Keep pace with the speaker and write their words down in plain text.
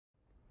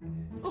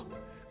Oh,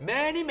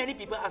 many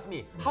people ask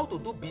me how to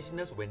do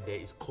business when there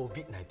is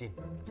COVID-19.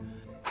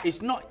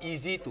 It's not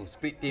easy to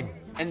split team,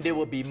 and there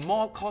will be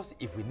more cost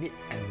if we need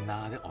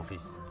another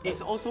office.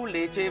 It's also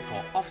leceh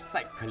for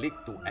off-site colleague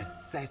to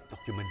access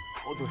document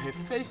or to have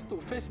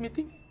face-to-face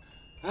meeting.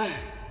 Ai,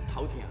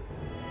 头疼.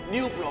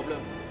 New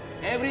problem.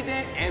 Every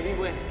day,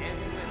 everywhere.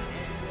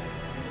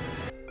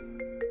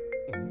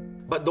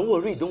 But don't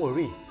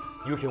worry.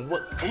 You can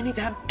work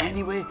anytime,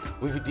 anywhere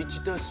with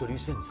digital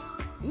solutions.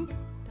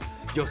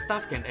 Your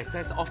staff can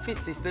access office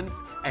systems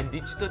and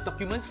digital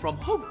documents from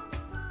home.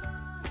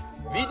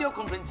 Video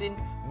conferencing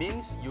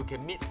means you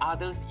can meet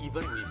others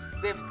even with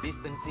safe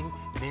distancing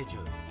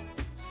measures.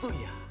 So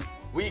yeah,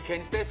 we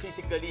can stay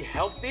physically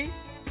healthy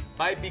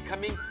by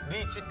becoming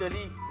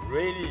digitally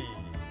ready.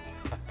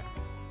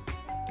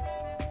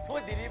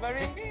 Food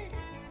delivery?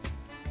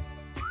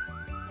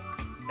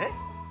 Eh?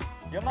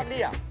 You're Mark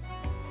Lee?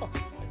 Oh,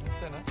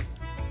 listen,